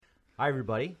Hi,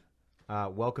 everybody.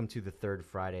 Welcome to the Third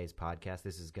Fridays podcast.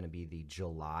 This is going to be the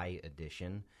July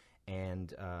edition.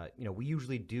 And, we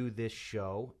usually do this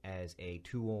show as a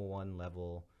 201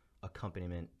 level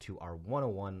accompaniment to our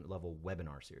 101 level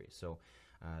webinar series. So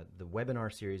the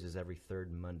webinar series is every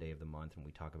third Monday of the month, and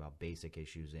we talk about basic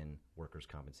issues in workers'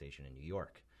 compensation in New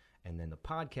York. And then the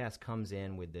podcast comes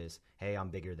in with this, hey, I'm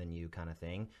bigger than you kind of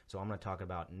thing. So I'm going to talk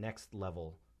about next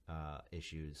level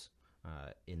issues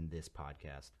in this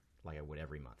podcast, like I would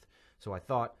every month. So I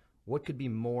thought, what could be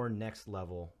more next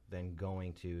level than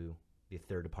going to the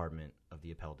third department of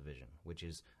the appellate division, which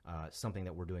is something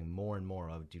that we're doing more and more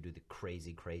of due to the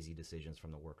crazy decisions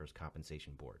from the Workers'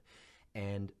 Compensation Board.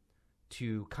 And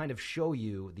to kind of show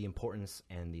you the importance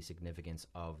and the significance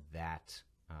of that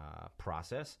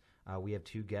process, we have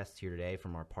two guests here today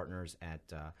from our partners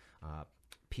at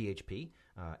PHP,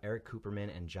 Eric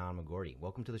Cooperman and John McGordy.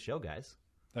 Welcome to the show, guys.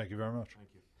 Thank you very much. Thank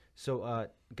you. So,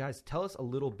 guys, tell us a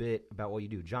little bit about what you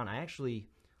do. John, I actually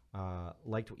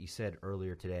liked what you said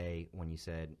earlier today when you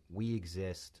said we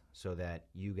exist so that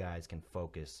you guys can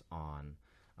focus on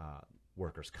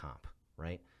workers' comp,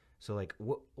 right? So,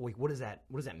 what does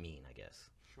that mean? I guess.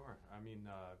 Sure. I mean,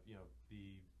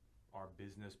 our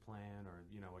business plan, or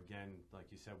again, like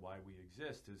you said, why we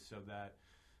exist is so that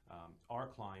our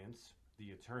clients,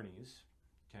 the attorneys,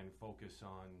 can focus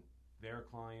on their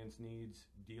clients' needs,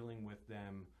 dealing with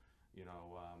them,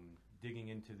 digging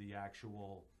into the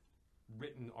actual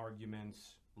written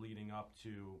arguments leading up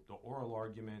to the oral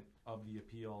argument of the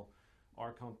appeal.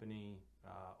 Our company,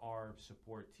 our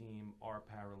support team, our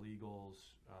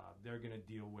paralegals, they're going to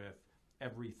deal with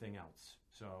everything else.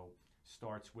 So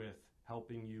starts with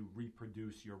helping you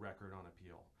reproduce your record on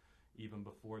appeal. Even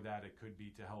before that, it could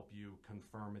be to help you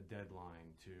confirm a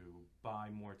deadline, to buy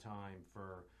more time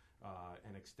for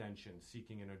an extension,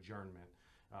 seeking an adjournment.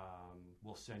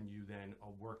 We'll send you then a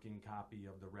working copy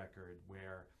of the record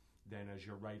where then as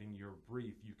you're writing your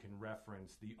brief, you can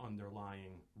reference the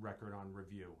underlying record on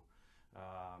review.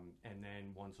 And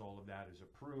then once all of that is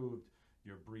approved,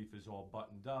 your brief is all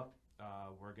buttoned up.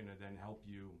 We're going to then help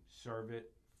you serve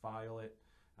it, file it,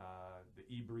 the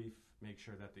e-brief, make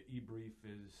sure that the e-brief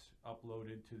is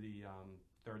uploaded to the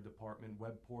third department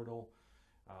web portal.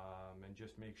 And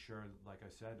just make sure, like I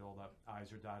said, all the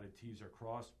I's are dotted, T's are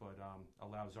crossed, but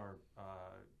allows our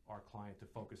client to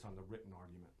focus on the written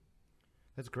argument.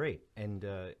 That's great. And,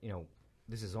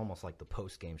 this is almost like the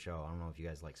post-game show. I don't know if you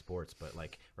guys like sports, but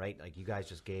right? Like you guys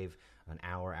just gave an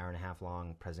hour and a half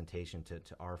long presentation to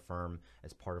our firm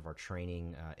as part of our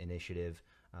training initiative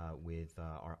with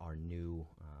our new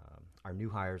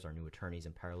hires, our new attorneys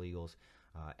and paralegals.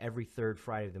 Every third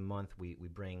Friday of the month, we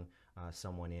bring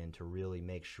someone in to really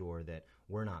make sure that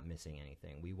we're not missing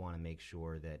anything. We want to make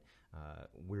sure that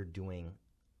we're doing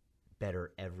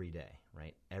better every day,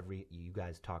 right? You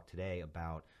guys talked today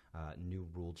about new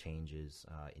rule changes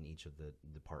in each of the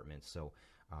departments. So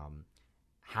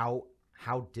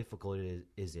how difficult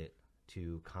is it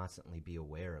to constantly be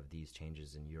aware of these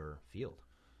changes in your field?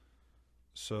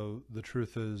 So the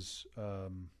truth is,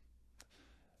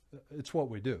 it's what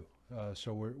we do.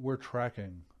 So we're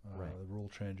tracking right. the rule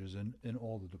changes in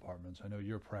all the departments. I know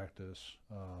your practice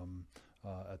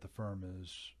at the firm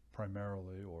is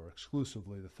primarily or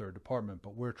exclusively the third department,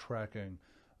 but we're tracking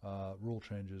rule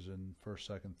changes in first,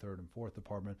 second, third, and fourth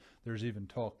department. There's even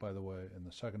talk, by the way, in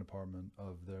the second department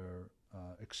of their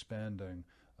expanding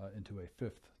into a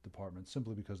fifth department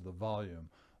simply because of the volume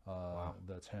Wow.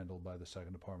 that's handled by the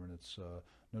second department. It's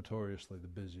notoriously the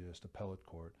busiest appellate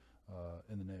court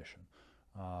in the nation.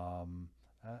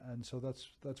 And so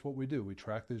that's what we do. We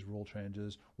track these rule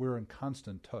changes. We're in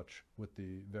constant touch with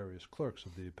the various clerks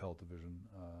of the appellate division,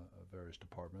 various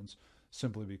departments,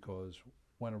 simply because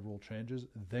when a rule changes,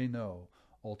 they know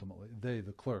ultimately,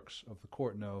 the clerks of the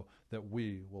court know that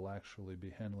we will actually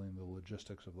be handling the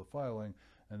logistics of the filing,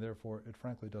 and therefore it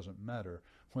frankly doesn't matter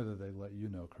whether they let you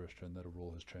know, Christian, that a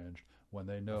rule has changed when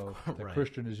they know that right.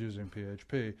 Christian is using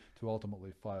PHP to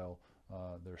ultimately file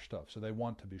their stuff. So they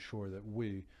want to be sure that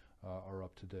we are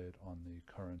up to date on the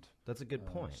current. That's a good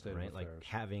point, state right? of Like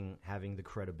affairs. having the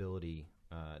credibility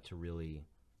to really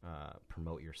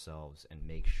promote yourselves and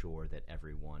make sure that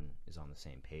everyone is on the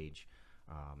same page.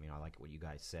 I like what you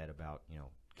guys said about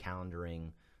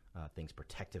calendaring things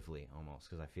protectively, almost,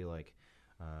 because I feel like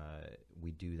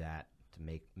we do that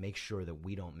to make sure that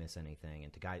we don't miss anything,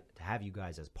 and to have you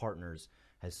guys as partners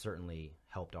has certainly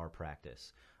helped our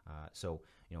practice. So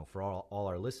for all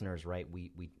our listeners, right,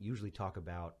 we usually talk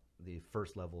about the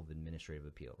first level of administrative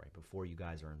appeal, right, before you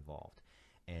guys are involved,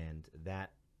 and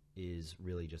that is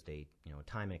really just a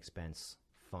time and expense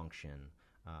function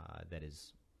that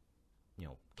is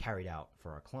carried out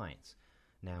for our clients.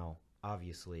 Now,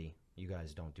 obviously, you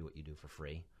guys don't do what you do for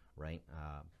free, right?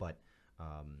 But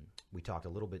we talked a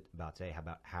little bit about today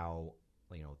about how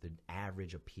the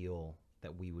average appeal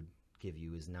that we would give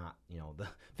you is not the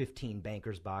 15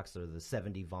 banker's box or the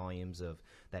 70 volumes of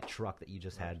that truck that you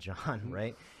just had, John,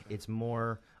 right? It's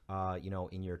more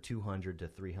in your 200 to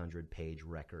 300 page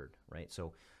record, right?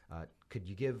 So could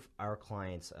you give our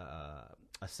clients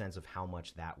a sense of how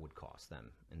much that would cost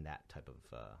them in that type of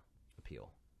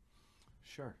appeal?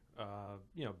 Sure.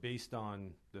 Based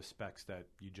on the specs that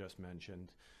you just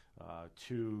mentioned,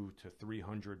 200 to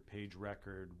 300 page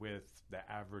record with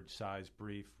the average size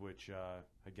brief, which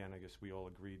again, I guess we all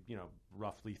agreed,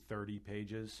 roughly 30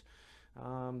 pages.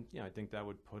 I think that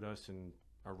would put us in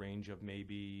a range of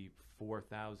maybe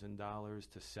 $4,000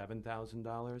 to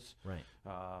 $7,000. Right.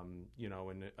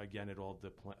 And again, it all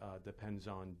depends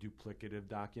on duplicative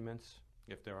documents.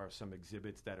 If there are some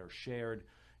exhibits that are shared,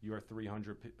 your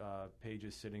 300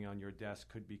 pages sitting on your desk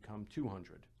could become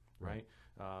 200, right?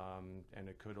 And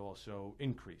it could also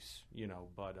increase,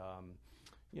 but,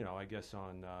 I guess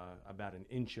on about an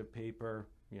inch of paper,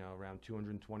 around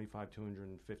 225,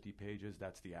 250 pages,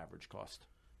 that's the average cost.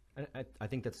 I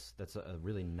think that's a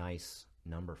really nice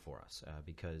number for us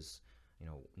because,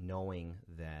 knowing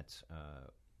that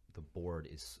the board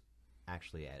is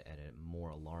actually at a more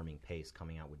alarming pace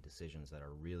coming out with decisions that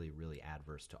are really, really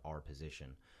adverse to our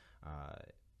position,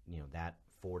 that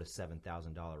 $4,000 to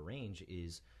 $7,000 range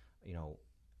is,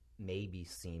 maybe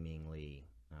seemingly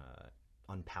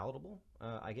unpalatable,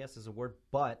 I guess is a word,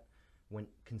 but when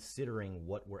considering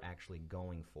what we're actually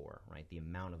going for, right, the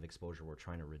amount of exposure we're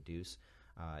trying to reduce,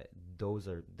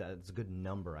 that's a good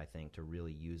number, I think, to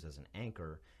really use as an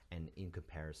anchor and in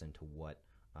comparison to what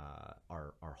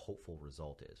our hopeful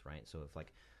result is, right? So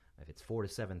if it's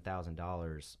 $4,000 to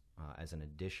 $7,000 as an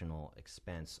additional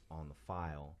expense on the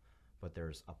file, but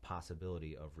there's a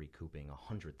possibility of recouping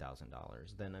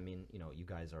 $100,000, then you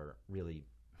guys are really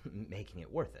making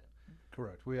it worth it.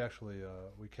 Correct. We actually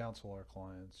we counsel our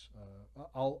clients.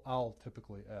 I'll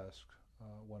typically ask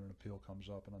when an appeal comes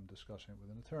up and I'm discussing it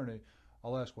with an attorney.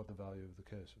 I'll ask what the value of the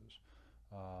case is,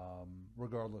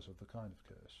 regardless of the kind of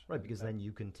case. Right, because then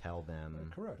you can tell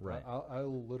them. Correct. Right.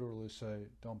 I'll literally say,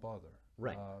 don't bother.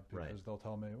 Right. Because they'll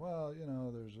tell me, well,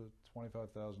 there's a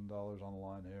 $25,000 on the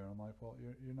line here. I'm like, well,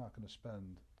 you're not going to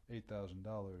spend $8,000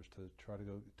 to try to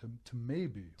go to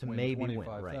maybe win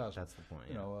 $25,000. Right. That's the point.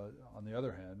 Yeah. On the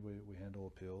other hand, we handle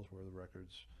appeals where the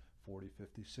record's $40,000,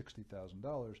 $50,000,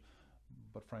 $60,000.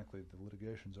 But frankly, the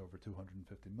litigation's over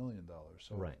 $250 million.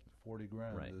 So right.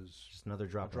 $40,000 is just another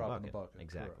drop in the bucket.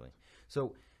 Exactly. Correct.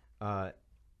 So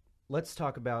let's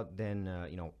talk about then,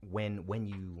 when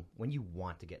you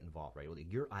want to get involved, right?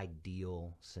 Your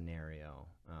ideal scenario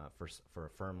for a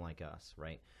firm like us,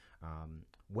 right?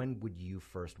 When would you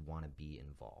first want to be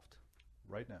involved?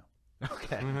 Right now.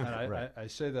 Okay. And I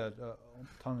say that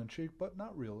tongue in cheek, but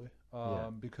not really,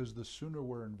 because the sooner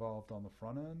we're involved on the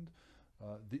front end,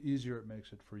 the easier it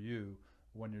makes it for you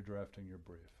when you're drafting your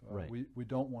brief. Right. We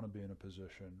don't want to be in a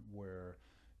position where,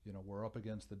 we're up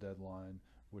against the deadline,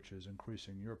 which is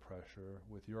increasing your pressure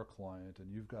with your client,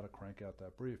 and you've got to crank out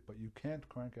that brief. But you can't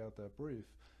crank out that brief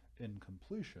in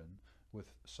completion with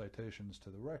citations to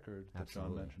the record that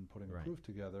Absolutely. John mentioned, putting a proof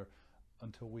together,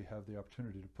 until we have the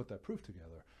opportunity to put that proof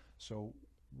together. So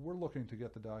we're looking to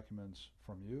get the documents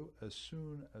from you as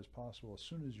soon as possible, as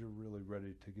soon as you're really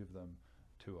ready to give them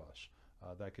to us.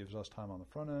 That gives us time on the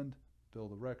front end,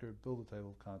 build a record, build a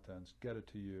table of contents, get it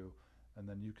to you, and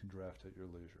then you can draft at your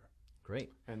leisure.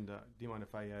 Great. And do you mind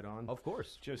if I add on? Of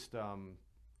course. Just,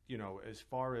 as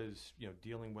far as,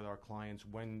 dealing with our clients,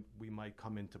 when we might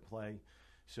come into play.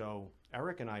 So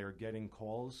Eric and I are getting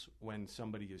calls when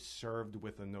somebody is served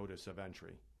with a notice of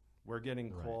entry. We're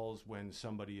getting calls when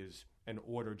an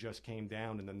order just came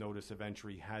down and the notice of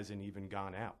entry hasn't even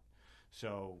gone out.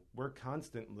 So we're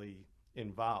constantly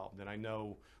involved. And I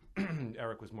know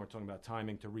Eric was more talking about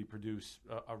timing to reproduce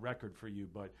a record for you,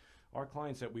 but our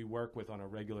clients that we work with on a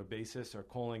regular basis are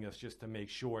calling us just to make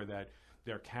sure that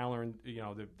their calendar,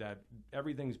 that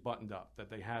everything's buttoned up, that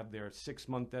they have their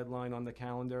 6-month deadline on the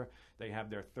calendar, they have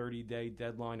their 30-day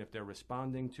deadline if they're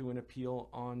responding to an appeal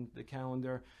on the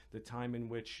calendar, the time in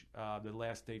which the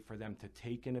last date for them to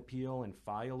take an appeal and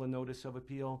file a notice of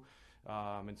appeal.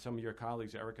 And some of your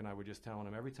colleagues, Eric and I, were just telling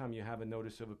them, every time you have a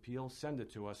notice of appeal, send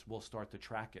it to us. We'll start to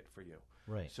track it for you.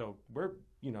 Right. So we're,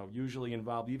 usually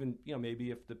involved, even,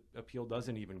 maybe if the appeal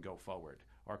doesn't even go forward.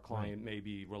 Our client may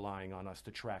be relying on us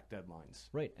to track deadlines.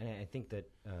 Right, and I think that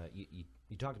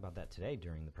you talked about that today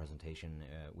during the presentation,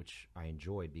 which I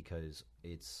enjoyed because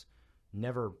it's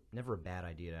never a bad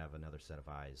idea to have another set of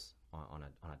eyes on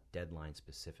a deadline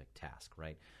specific task,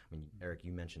 right? I mean, Eric,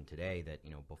 you mentioned today that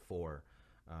before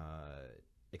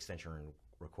extension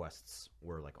requests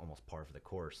were like almost par for the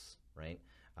course, right?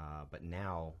 But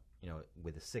now,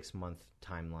 with a 6-month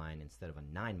timeline instead of a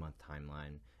 9-month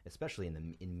timeline, especially in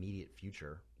the immediate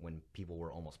future when people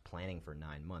were almost planning for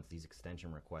 9 months, these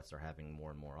extension requests are happening more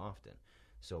and more often.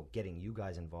 So getting you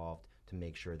guys involved to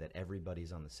make sure that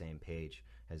everybody's on the same page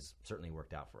has certainly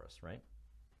worked out for us, right?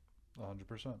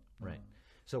 100%. Right.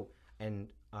 So, and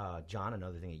John,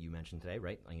 another thing that you mentioned today,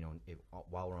 right?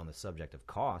 While we're on the subject of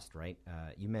cost, right?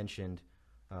 You mentioned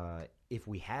if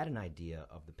we had an idea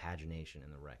of the pagination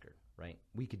in the record, right,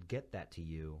 we could get that to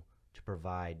you to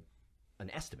provide an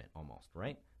estimate almost,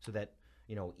 right? So that,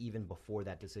 even before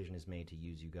that decision is made to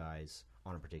use you guys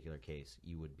on a particular case,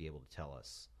 you would be able to tell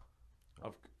us.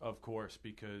 Of course,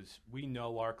 because we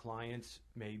know our clients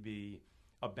may be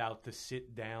about to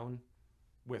sit down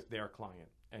with their client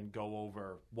and go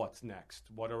over what's next.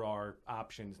 What are our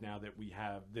options now that we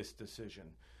have this decision?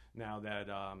 Now that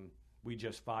we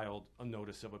just filed a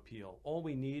notice of appeal. All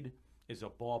we need is a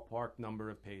ballpark number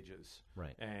of pages.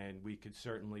 Right. And we could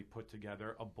certainly put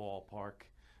together a ballpark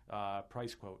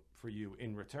price quote for you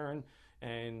in return.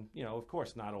 And, of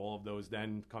course, not all of those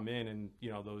then come in and,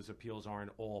 those appeals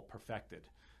aren't all perfected,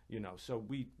 so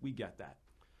we get that.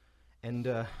 And,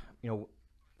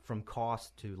 from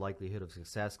cost to likelihood of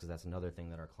success, because that's another thing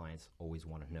that our clients always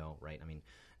want to know, right? I mean,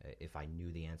 if I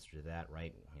knew the answer to that,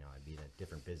 right, I'd be in a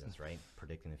different business, right,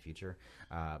 predicting the future.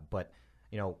 But,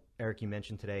 Eric, you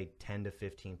mentioned today 10 to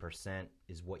 15%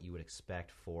 is what you would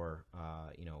expect for,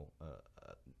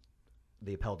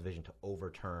 the appellate division to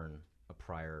overturn a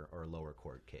prior or lower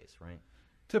court case, right?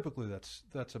 Typically,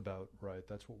 that's about right.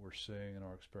 That's what we're seeing in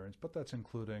our experience. But that's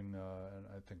including, and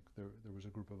I think there was a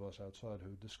group of us outside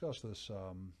who discussed this.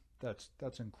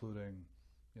 That's including,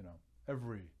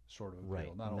 every sort of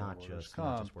appeal, right. not just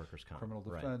workers' comp, criminal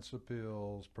defense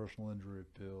appeals, personal injury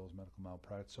appeals, medical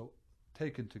malpractice. So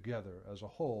taken together as a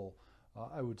whole,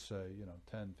 I would say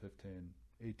 10, 15,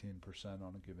 18%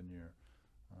 on a given year.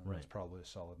 Right. That's probably a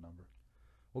solid number.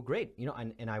 Well, great.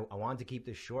 And I wanted to keep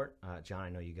this short. John, I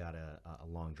know you got a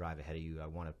long drive ahead of you. I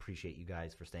want to appreciate you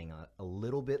guys for staying a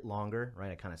little bit longer,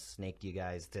 right? I kind of snaked you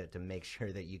guys to make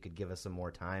sure that you could give us some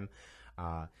more time.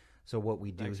 So what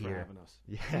we do Thanks here, for having us.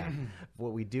 Yeah,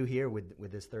 what we do here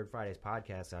with this Third Fridays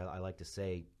podcast, I like to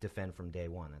say, defend from day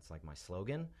one. That's like my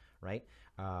slogan, right?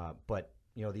 But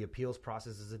the appeals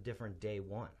process is a different day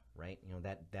one, right?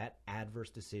 That adverse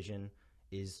decision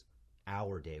is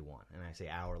our day one. And I say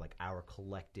our, like our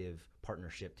collective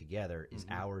partnership together is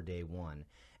our day one.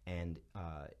 And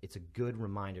it's a good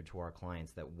reminder to our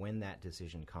clients that when that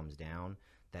decision comes down,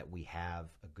 that we have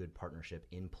a good partnership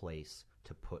in place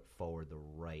to put forward the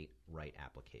right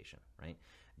application, right?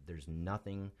 There's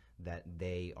nothing that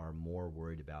they are more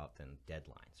worried about than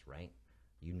deadlines, right?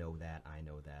 You know that, I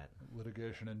know that.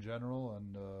 Litigation in general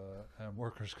and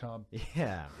workers' comp.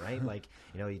 Yeah, right. Like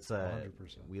it's 100%.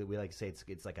 We like to say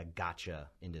it's like a gotcha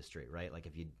industry, right? Like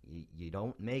if you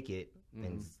don't make it,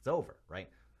 then it's over, right?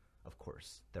 Of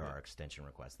course, there are extension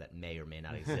requests that may or may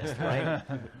not exist, right?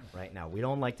 Right now, we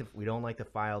don't like to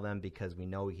file them because we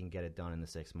know we can get it done in the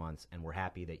 6 months, and we're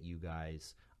happy that you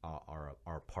guys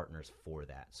are partners for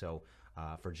that. So,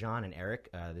 for John and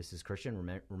Eric, this is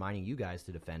Christian reminding you guys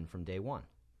to defend from day one.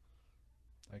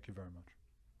 Thank you very much.